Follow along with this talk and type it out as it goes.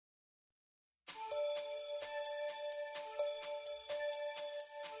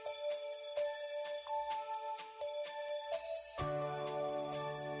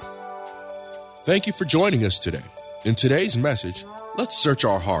Thank you for joining us today. In today's message, let's search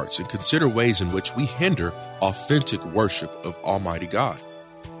our hearts and consider ways in which we hinder authentic worship of Almighty God.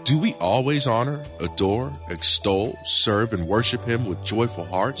 Do we always honor, adore, extol, serve, and worship Him with joyful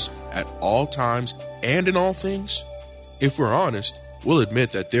hearts at all times and in all things? If we're honest, we'll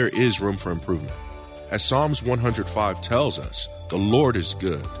admit that there is room for improvement. As Psalms 105 tells us, the Lord is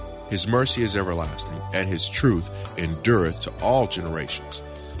good, His mercy is everlasting, and His truth endureth to all generations.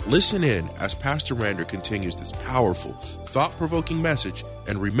 Listen in as Pastor Rander continues this powerful, thought-provoking message,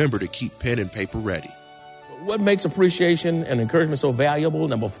 and remember to keep pen and paper ready. What makes appreciation and encouragement so valuable?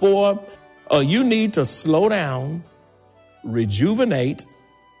 Number 4, you need to slow down, rejuvenate,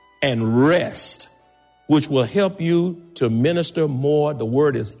 and rest, which will help you to minister more, the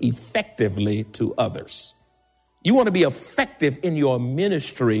word is effectively, to others. You want to be effective in your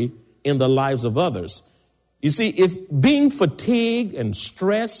ministry in the lives of others. You see, if being fatigued and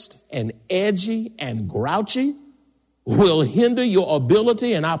stressed and edgy and grouchy will hinder your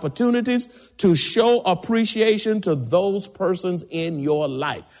ability and opportunities to show appreciation to those persons in your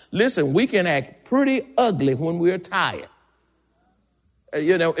life. Listen, we can act pretty ugly when we're tired.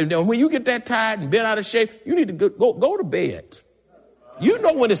 And when you get that tired and bent out of shape, you need to go to bed. You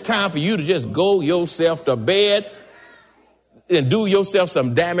know when it's time for you to just go yourself to bed and do yourself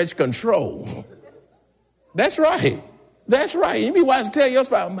some damage control. That's right. That's right. You be wise to tell your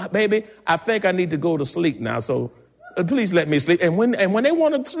spouse, baby, I think I need to go to sleep now, so please let me sleep. And when they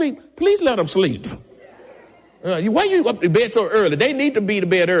want to sleep, please let them sleep. Why you up to bed so early? They need to be to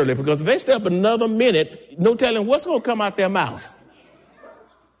bed early, because if they stay up another minute, no telling what's going to come out their mouth.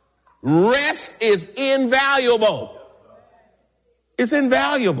 Rest is invaluable. It's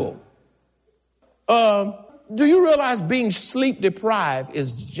invaluable. Do you realize being sleep deprived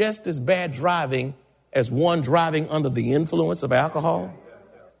is just as bad driving as one driving under the influence of alcohol?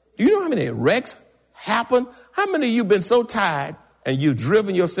 Do you know how many wrecks happen? How many of you been so tired and you've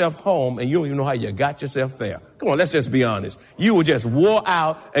driven yourself home and you don't even know how you got yourself there? Come on, let's just be honest. You were just wore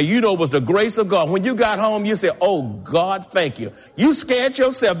out, and you know it was the grace of God. When you got home, you said, oh, God, thank you. You scared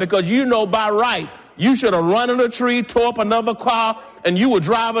yourself because you know by right you should have run in a tree, tore up another car, and you were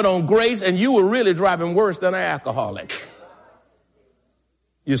driving on grace, and you were really driving worse than an alcoholic.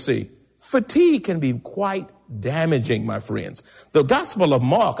 You see, fatigue can be quite damaging, my friends. The Gospel of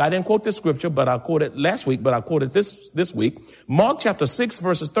Mark, I didn't quote this scripture, but I quoted last week, but I quoted this week. Mark chapter 6,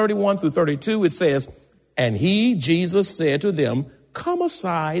 verses 31 through 32, it says, and he, Jesus, said to them, come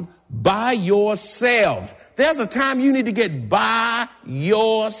aside by yourselves. There's a time you need to get by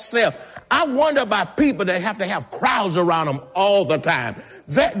yourself. I wonder about people that have to have crowds around them all the time.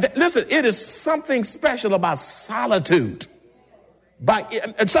 Listen, it is something special about solitude.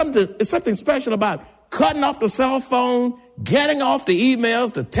 It's something special about cutting off the cell phone, getting off the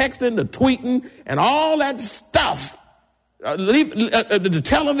emails, the texting, the tweeting, and all that stuff. Leave the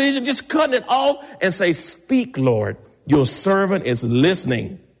television, just cutting it off and say, speak, Lord, your servant is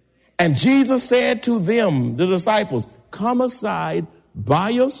listening. And Jesus said to them, the disciples, come aside by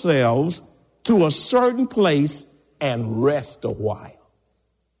yourselves to a certain place and rest a while.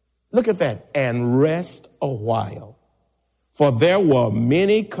 Look at that, and rest a while. For there were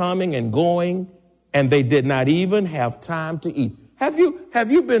many coming and going, and they did not even have time to eat. Have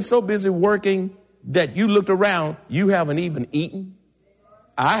you been so busy working that you looked around, you haven't even eaten?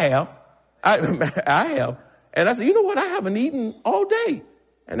 I have. I have. And I said, you know what? I haven't eaten all day.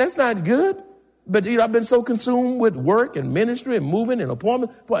 And that's not good. But I've been so consumed with work and ministry and moving and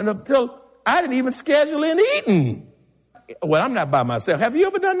appointments until I didn't even schedule in eating. Well, I'm not by myself. Have you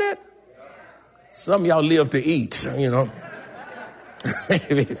ever done that? Some of y'all live to eat,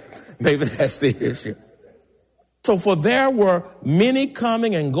 Maybe that's the issue. So for there were many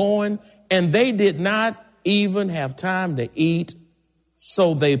coming and going, and they did not even have time to eat.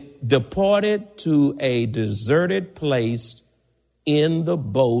 So they departed to a deserted place in the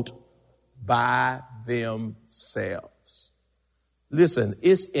boat by themselves. Listen,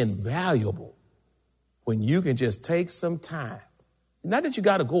 it's invaluable when you can just take some time. Not that you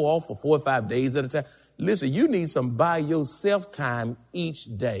got to go off for 4 or 5 days at a time. Listen, you need some by yourself time each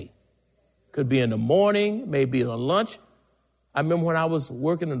day. Could be in the morning, maybe on lunch. I remember when I was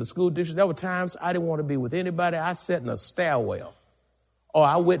working in the school district, there were times I didn't want to be with anybody. I sat in a stairwell, or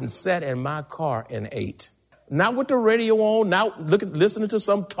I went and sat in my car and ate. Not with the radio on, not listening to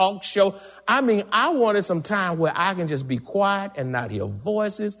some talk show. I wanted some time where I can just be quiet and not hear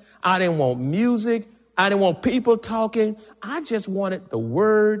voices. I didn't want music. I didn't want people talking. I just wanted the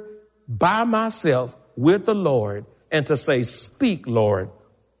word by myself with the Lord and to say, speak, Lord,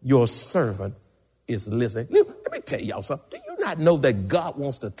 your servant is listening. Let me tell y'all something. Do you not know that God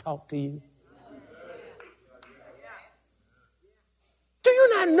wants to talk to you?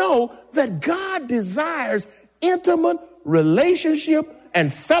 know that God desires intimate relationship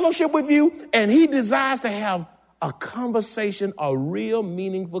and fellowship with you, and he desires to have a conversation, a real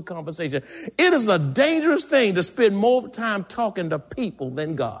meaningful conversation. It is a dangerous thing to spend more time talking to people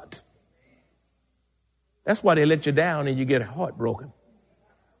than God. That's why they let you down and you get heartbroken.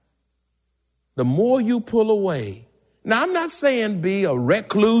 The more you pull away. Now, I'm not saying be a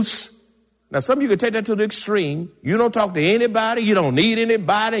recluse. Now, some of you can take that to the extreme. You don't talk to anybody. You don't need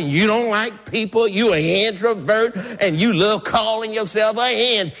anybody. And you don't like people. You're an introvert. And you love calling yourself an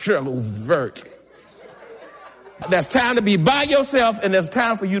introvert. There's time to be by yourself, and there's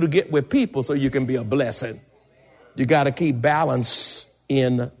time for you to get with people so you can be a blessing. You got to keep balance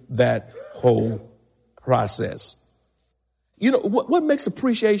in that whole process. You know, what makes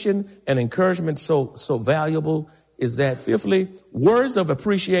appreciation and encouragement so valuable is that, fifthly, words of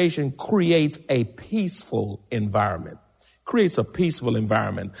appreciation creates a peaceful environment. Creates a peaceful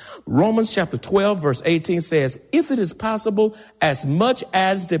environment. Romans chapter 12, verse 18 says, if it is possible, as much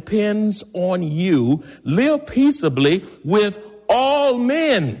as depends on you, live peaceably with all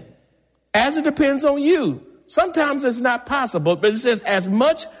men. As it depends on you. Sometimes it's not possible, but it says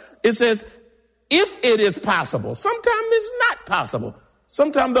it says, if it is possible. Sometimes it's not possible.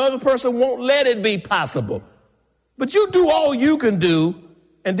 Sometimes the other person won't let it be possible. But you do all you can do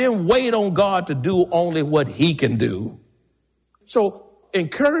and then wait on God to do only what he can do. So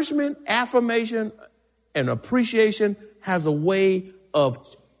encouragement, affirmation, and appreciation has a way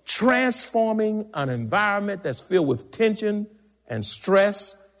of transforming an environment that's filled with tension and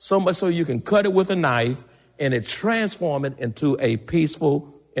stress, so much so you can cut it with a knife and it transform it into a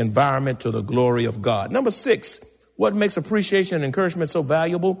peaceful environment to the glory of God. Number 6, what makes appreciation and encouragement so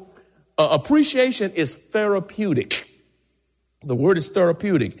valuable? Appreciation is therapeutic. The word is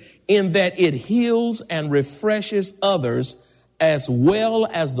therapeutic in that it heals and refreshes others as well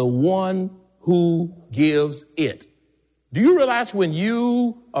as the one who gives it. Do you realize when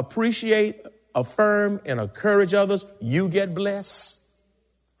you appreciate, affirm, and encourage others, you get blessed?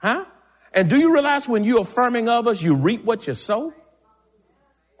 Huh? And do you realize when you're affirming others, you reap what you sow?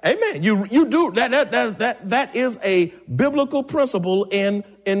 Amen. You do. That is a biblical principle in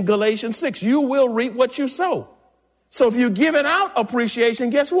Galatians 6. You will reap what you sow. So if you're giving out appreciation,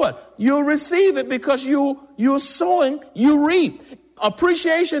 guess what? You'll receive it because you're sowing, you reap.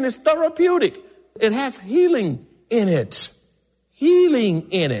 Appreciation is therapeutic. It has healing in it. Healing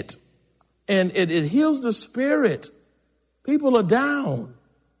in it. And it heals the spirit. People are down.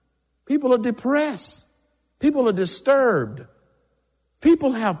 People are depressed. People are disturbed.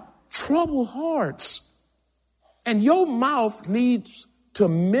 People have troubled hearts. And your mouth needs to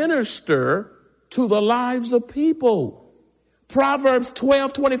minister to the lives of people. Proverbs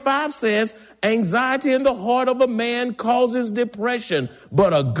 12:25 says, anxiety in the heart of a man causes depression,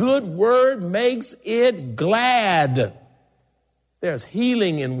 but a good word makes it glad. There's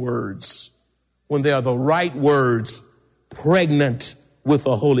healing in words when they are the right words, pregnant with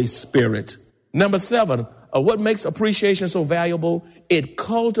the Holy Spirit. Number 7, what makes appreciation so valuable? It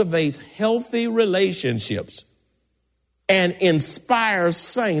cultivates healthy relationships and inspires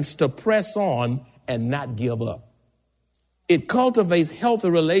saints to press on and not give up. It cultivates healthy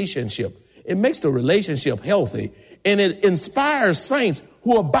relationship. It makes the relationship healthy, and it inspires saints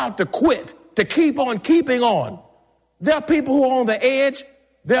who are about to quit to keep on keeping on. There are people who are on the edge.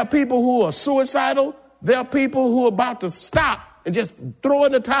 There are people who are suicidal. There are people who are about to stop and just throw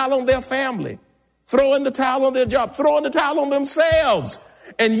in the towel on their family, throw in the towel on their job, throw in the towel on themselves.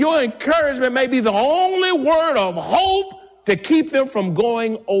 And your encouragement may be the only word of hope to keep them from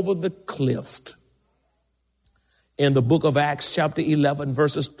going over the cliff. In the book of Acts, chapter 11,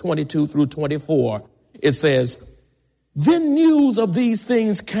 verses 22 through 24, it says, then news of these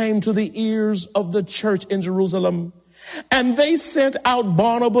things came to the ears of the church in Jerusalem, and they sent out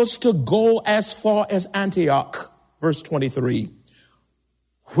Barnabas to go as far as Antioch. Verse 23,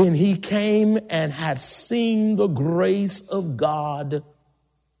 when he came and had seen the grace of God,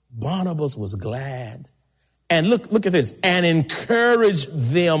 Barnabas was glad. And look at this, and encouraged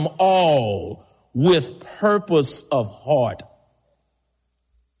them all with purpose of heart.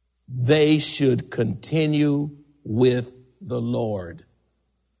 They should continue with the Lord.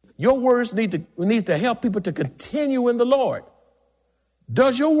 Your words need to help people to continue in the Lord.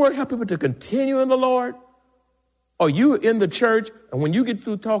 Does your word help people to continue in the Lord? Or you in the church, and when you get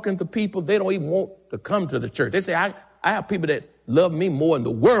through talking to people, they don't even want to come to the church. They say, I have people that love me more in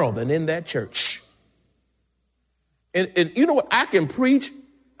the world than in that church. And you know what? I can preach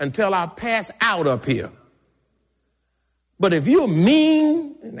until I pass out up here. But if you're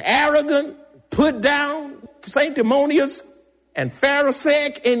mean and arrogant, put down, sanctimonious, and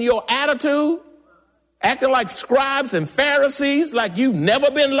Pharisaic in your attitude, acting like scribes and Pharisees, like you've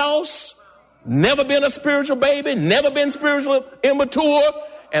never been lost, never been a spiritual baby, never been spiritually immature,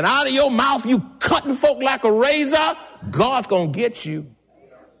 and out of your mouth you cutting folk like a razor, God's going to get you.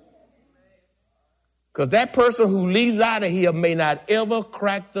 Because that person who leaves out of here may not ever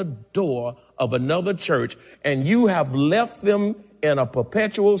crack the door of another church, and you have left them in a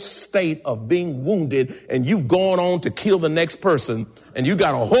perpetual state of being wounded, and you've gone on to kill the next person, and you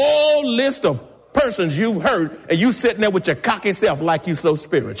got a whole list of persons you've hurt, and you sitting there with your cocky self like you so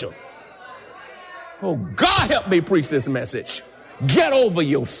spiritual. Oh, God help me preach this message. Get over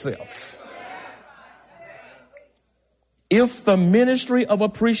yourself. If the ministry of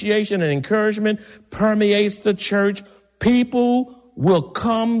appreciation and encouragement permeates the church, people will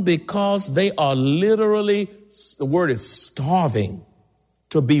come because they are literally, the word is starving,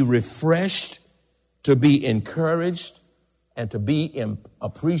 to be refreshed, to be encouraged, and to be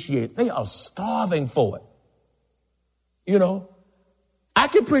appreciated. They are starving for it. You know, I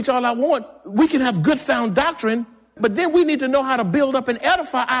can preach all I want. We can have good sound doctrine, but then we need to know how to build up and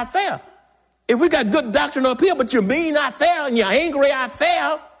edify out there. If we got good doctrine up here, but you're mean out there and you're angry out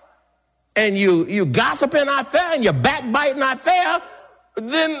there and you gossiping out there and you're backbiting out there,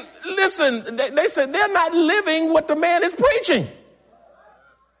 then listen, they said they're not living what the man is preaching.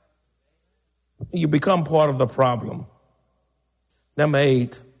 You become part of the problem. Number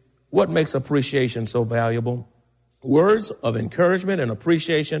 8, what makes appreciation so valuable? Words of encouragement and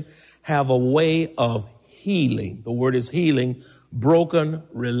appreciation have a way of healing. The word is healing broken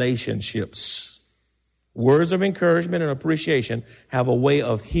relationships. Words of encouragement and appreciation have a way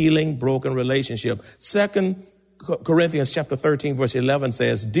of healing broken relationship. 2 Corinthians chapter 13, verse 11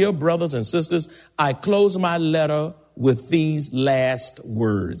 says, "Dear brothers and sisters, I close my letter with these last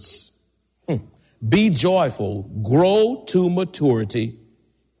words. Be joyful, grow to maturity,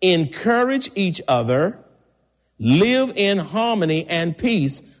 encourage each other, live in harmony and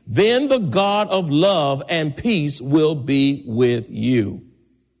peace. Then the God of love and peace will be with you."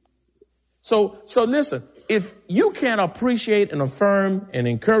 So listen, if you can't appreciate and affirm and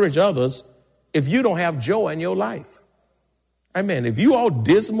encourage others, if you don't have joy in your life, amen. If you all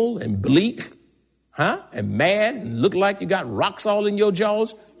dismal and bleak, and mad and look like you got rocks all in your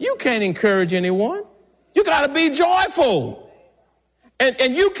jaws, you can't encourage anyone. You got to be joyful.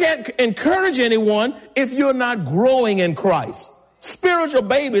 And you can't encourage anyone if you're not growing in Christ. Spiritual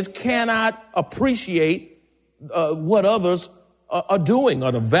babies cannot appreciate what others are doing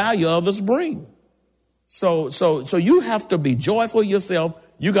or the value others bring. So you have to be joyful yourself.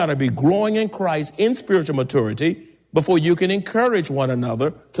 You got to be growing in Christ in spiritual maturity before you can encourage one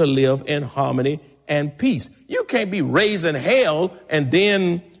another to live in harmony and peace. You can't be raising hell and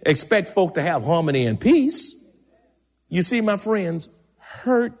then expect folk to have harmony and peace. You see, my friends,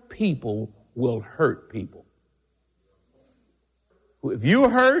 hurt people will hurt people. If you're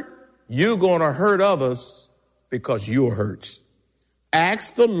hurt, you're going to hurt others because you're hurt.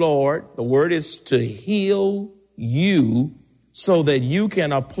 Ask the Lord, the word is to heal you so that you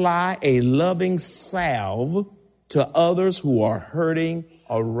can apply a loving salve to others who are hurting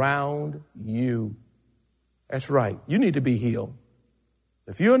around you. That's right. You need to be healed.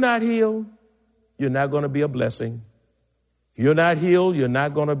 If you're not healed, you're not going to be a blessing. If you're not healed, you're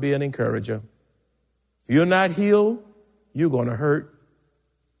not going to be an encourager. If you're not healed, you're going to hurt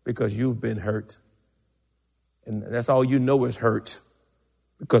because you've been hurt. And that's all you know is hurt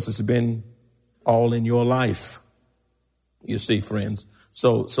because it's been all in your life. You see, friends.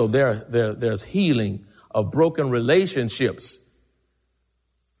 So there's healing of broken relationships.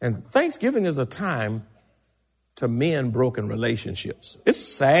 And Thanksgiving is a time to mend broken relationships. It's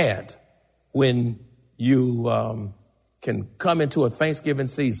sad when you can come into a Thanksgiving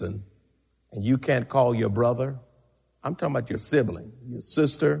season and you can't call your brother. I'm talking about your sibling, your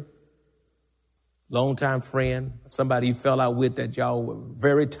sister, longtime friend, somebody you fell out with that y'all were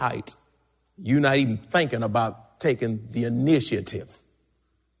very tight. You're not even thinking about taking the initiative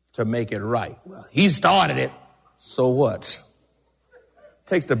to make it right. Well, he started it, so what?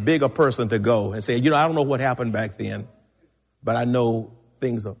 Takes the bigger person to go and say, I don't know what happened back then, but I know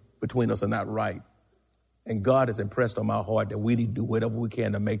things between us are not right. And God has impressed on my heart that we need to do whatever we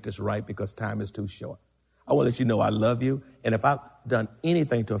can to make this right because time is too short. I want to let you know I love you. And if I've done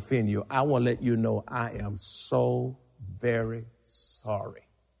anything to offend you, I want to let you know I am so very sorry.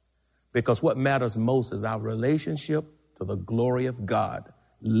 Because what matters most is our relationship to the glory of God.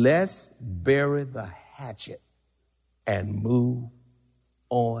 Let's bury the hatchet and move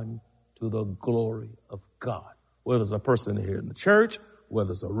on to the glory of God. Whether it's a person here in the church,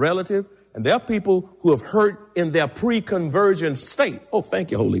 whether it's a relative, And there are people who have hurt in their pre-conversion state. Oh,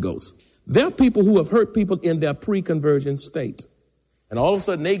 thank you, Holy Ghost. There are people who have hurt people in their pre-conversion state. And all of a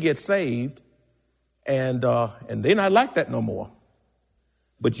sudden they get saved and they're not like that no more.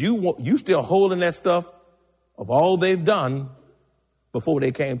 But you still holding that stuff of all they've done before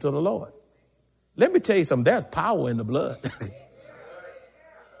they came to the Lord. Let me tell you something. There's power in the blood.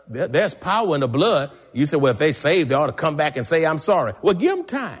 There's power in the blood. You say, well, if they saved, they ought to come back and say, I'm sorry. Well, give them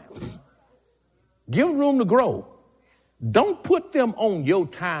time. Give them room to grow. Don't put them on your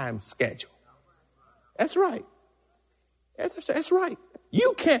time schedule. That's right. That's right.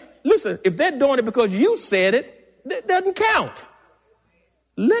 You can't, listen, if they're doing it because you said it, that doesn't count.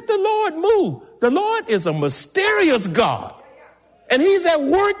 Let the Lord move. The Lord is a mysterious God. And he's at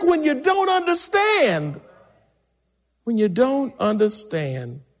work when you don't understand. When you don't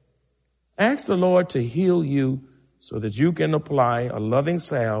understand, ask the Lord to heal you so that you can apply a loving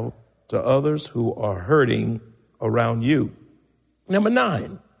salve to others who are hurting around you. Number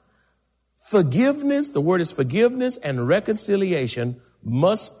 9, forgiveness, the word is forgiveness and reconciliation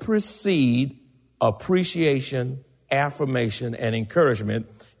must precede appreciation, affirmation, and encouragement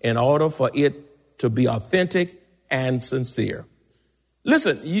in order for it to be authentic and sincere.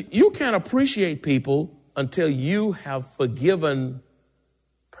 Listen, you can't appreciate people until you have forgiven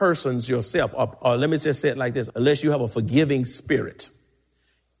persons yourself. Or let me just say it like this, unless you have a forgiving spirit.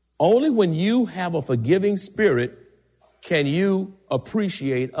 Only when you have a forgiving spirit can you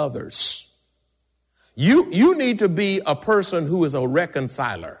appreciate others. You need to be a person who is a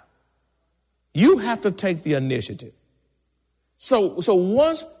reconciler. You have to take the initiative. So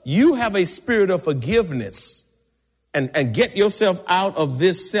once you have a spirit of forgiveness and get yourself out of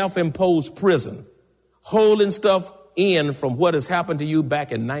this self-imposed prison, holding stuff in from what has happened to you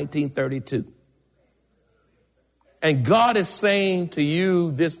back in 1932. And God is saying to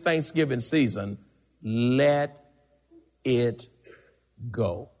you this Thanksgiving season, let it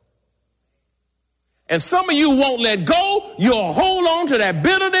go. And some of you won't let go. You'll hold on to that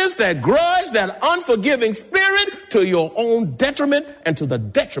bitterness, that grudge, that unforgiving spirit to your own detriment and to the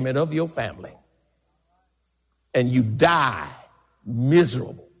detriment of your family. And you die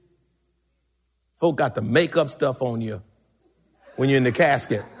miserable. Folk got to make up stuff on you when you're in the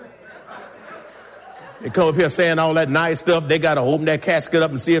casket. They come up here saying all that nice stuff. They got to open that casket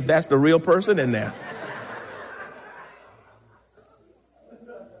up and see if that's the real person in there.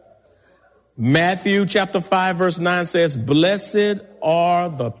 Matthew chapter 5 verse 9 says, blessed are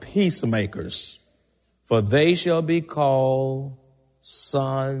the peacemakers, for they shall be called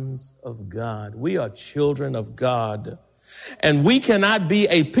sons of God. We are children of God. And we cannot be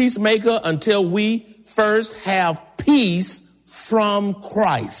a peacemaker until we first have peace from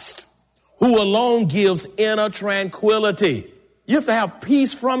Christ, who alone gives inner tranquility. You have to have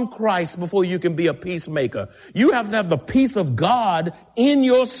peace from Christ before you can be a peacemaker. You have to have the peace of God in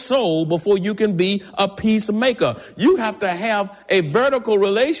your soul before you can be a peacemaker. You have to have a vertical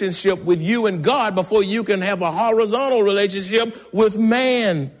relationship with you and God before you can have a horizontal relationship with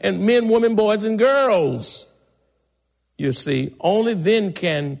man and men, women, boys, and girls. You see, only then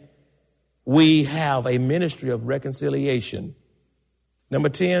can we have a ministry of reconciliation. Number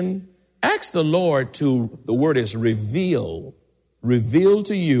 10, ask the Lord to, the word is reveal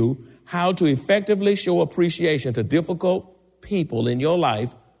to you how to effectively show appreciation to difficult people in your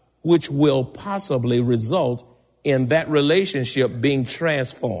life, which will possibly result in that relationship being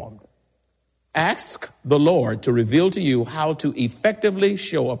transformed. Ask the Lord to reveal to you how to effectively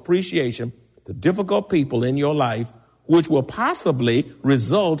show appreciation to difficult people in your life, which will possibly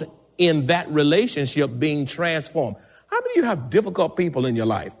result in that relationship being transformed. How many of you have difficult people in your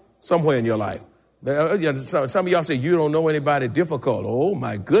life, somewhere in your life? Some of y'all say you don't know anybody difficult. Oh,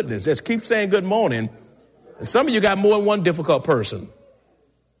 my goodness. Just keep saying good morning. And some of you got more than one difficult person.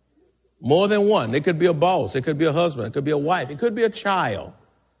 More than one. It could be a boss. It could be a husband. It could be a wife. It could be a child.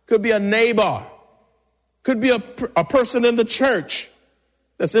 It could be a neighbor. It could be a person in the church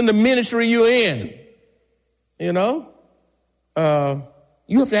that's in the ministry you're in. You know?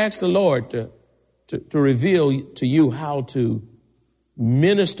 You have to ask the Lord to reveal to you how to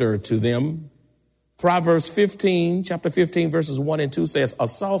minister to them. Proverbs 15, chapter 15, verses 1 and 2 says, a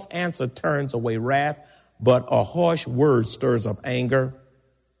soft answer turns away wrath, but a harsh word stirs up anger.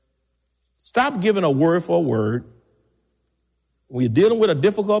 Stop giving a word for a word. When you're dealing with a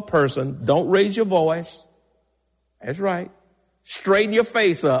difficult person, don't raise your voice. That's right. Straighten your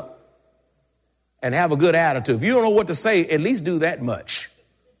face up and have a good attitude. If you don't know what to say, at least do that much.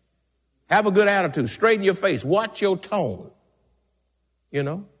 Have a good attitude. Straighten your face. Watch your tone. You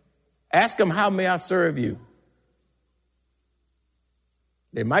know? Ask them, how may I serve you?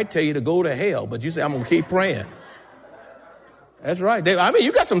 They might tell you to go to hell, but you say, I'm going to keep praying. That's right.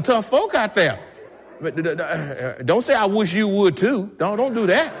 You got some tough folk out there. But don't say, I wish you would too. Don't do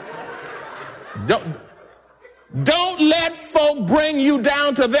that. Don't let folk bring you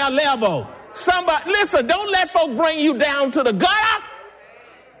down to their level. Listen, don't let folk bring you down to the gutter.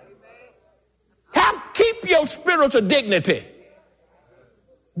 Keep your spiritual dignity.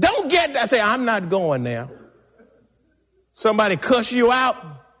 Don't get that. Say, I'm not going there. Somebody cuss you out.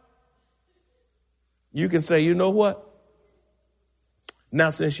 You can say, you know what? Now,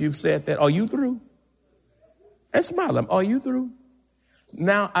 since you've said that, are you through? And smile at them. Are you through?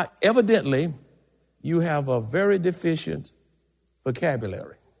 Now, evidently, you have a very deficient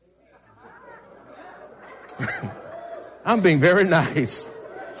vocabulary. I'm being very nice.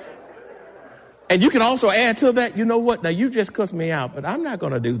 And you can also add to that, you know what? Now, you just cussed me out, but I'm not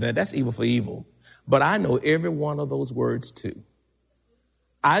going to do that. That's evil for evil. But I know every one of those words, too.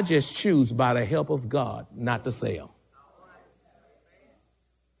 I just choose by the help of God not to say them.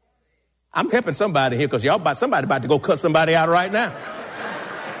 I'm helping somebody here because somebody about to go cut somebody out right now.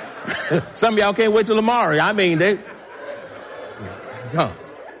 Some of y'all can't wait till tomorrow. I mean, they...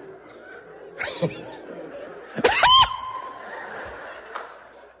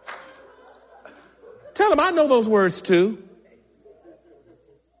 Tell them I know those words too.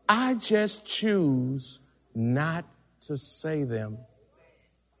 I just choose not to say them.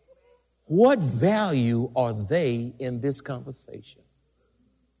 What value are they in this conversation?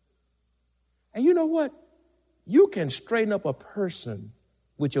 And you know what? You can straighten up a person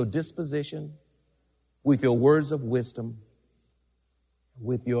with your disposition, with your words of wisdom,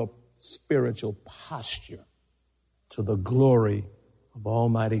 with your spiritual posture to the glory of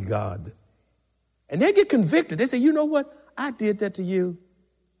Almighty God. And they get convicted. They say, you know what? I did that to you.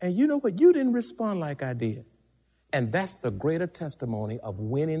 And you know what? You didn't respond like I did. And that's the greater testimony of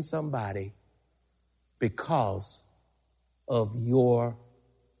winning somebody because of your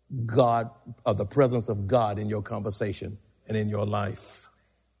God, of the presence of God in your conversation and in your life.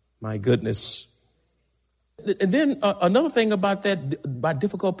 My goodness. And then another thing about that, about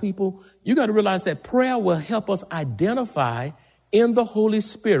difficult people, you got to realize that prayer will help us identify in the Holy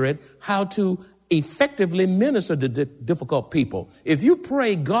Spirit how to effectively minister to difficult people. If you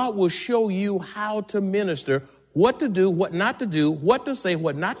pray, God will show you how to minister, what to do, what not to do, what to say,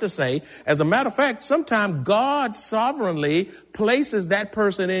 what not to say. As a matter of fact, sometimes God sovereignly places that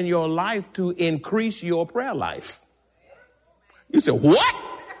person in your life to increase your prayer life. You say, what?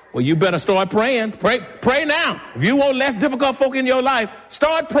 Well, you better start praying. Pray now. If you want less difficult folk in your life,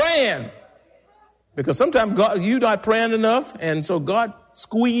 start praying. Because sometimes you're not praying enough, and so God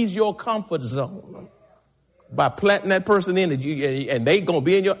squeeze your comfort zone by planting that person in, and they gonna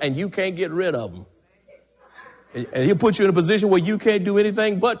be in your, and you can't get rid of them. And he'll put you in a position where you can't do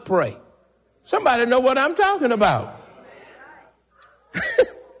anything but pray. Somebody know what I'm talking about.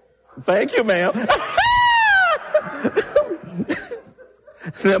 Thank you, ma'am.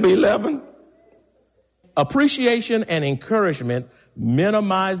 Number 11. Appreciation and encouragement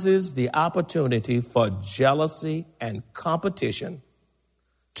minimizes the opportunity for jealousy and competition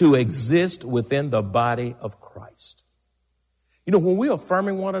to exist within the body of Christ. You know, when we're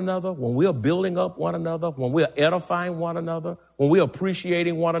affirming one another, when we're building up one another, when we're edifying one another, when we're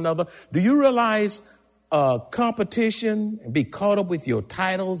appreciating one another, do you realize competition and be caught up with your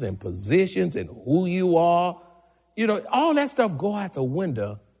titles and positions and who you are? You know, all that stuff go out the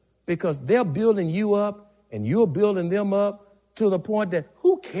window because they're building you up and you're building them up to the point that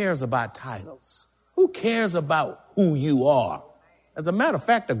who cares about titles? Who cares about who you are? As a matter of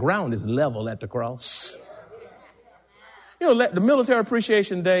fact, the ground is level at the cross. You know, the Military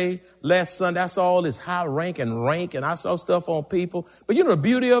Appreciation Day last Sunday, I saw all this high rank, and I saw stuff on people. But you know, the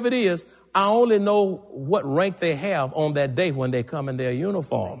beauty of it is I only know what rank they have on that day when they come in their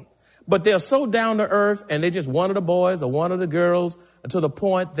uniform. But they're so down to earth, and they're just one of the boys or one of the girls, to the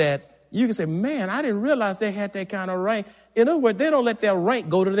point that you can say, man, I didn't realize they had that kind of rank. In other words, they don't let their rank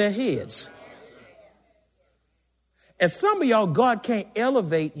go to their heads. And some of y'all, God can't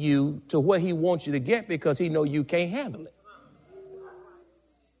elevate you to where he wants you to get because he know you can't handle it.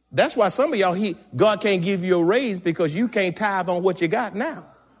 That's why some of y'all, God can't give you a raise because you can't tithe on what you got now.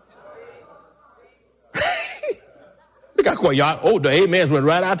 Look how quick y'all, oh, the amens went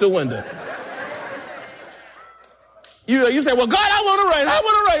right out the window. You say, well, God, I want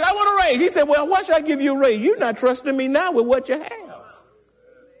a raise. He said, well, why should I give you a raise? You're not trusting me now with what you have.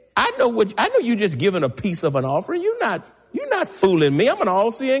 I know you just giving a piece of an offering. You're not fooling me. I'm an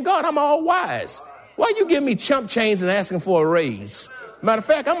all-seeing God. I'm all wise. Why you give me chump change and asking for a raise? Matter of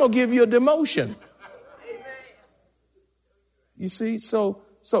fact, I'm going to give you a demotion. You see, so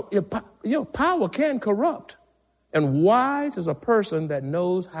power can corrupt. And wise is a person that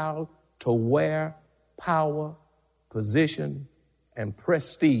knows how to wear power, position, and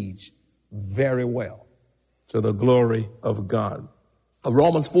prestige very well to the glory of God.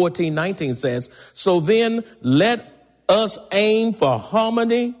 Romans 14:19 says, so then let us aim for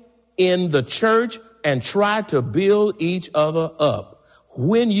harmony in the church and try to build each other up.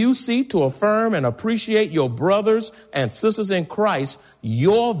 When you seek to affirm and appreciate your brothers and sisters in Christ,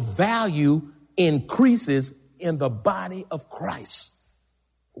 your value increases in the body of Christ.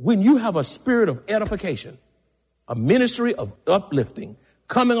 When you have a spirit of edification, a ministry of uplifting,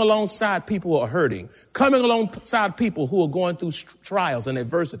 coming alongside people who are hurting, coming alongside people who are going through trials and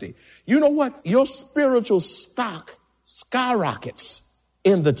adversity, you know what? Your spiritual stock skyrockets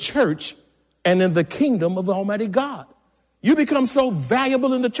in the church and in the kingdom of Almighty God. You become so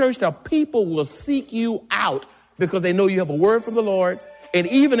valuable in the church that people will seek you out because they know you have a word from the Lord. And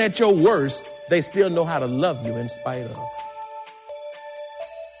even at your worst, they still know how to love you in spite of.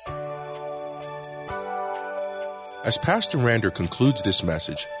 As Pastor Rander concludes this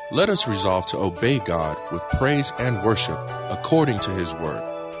message, let us resolve to obey God with praise and worship according to his word.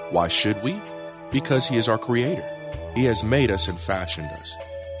 Why should we? Because he is our creator. He has made us and fashioned us.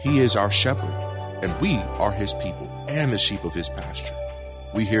 He is our shepherd, and we are his people and the sheep of his pasture.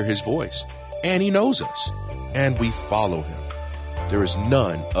 We hear his voice, and he knows us, and we follow him. There is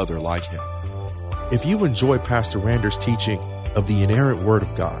none other like him. If you enjoy Pastor Rander's teaching of the inerrant word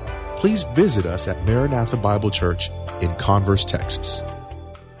of God, please visit us at Maranatha Bible Church in Converse, Texas.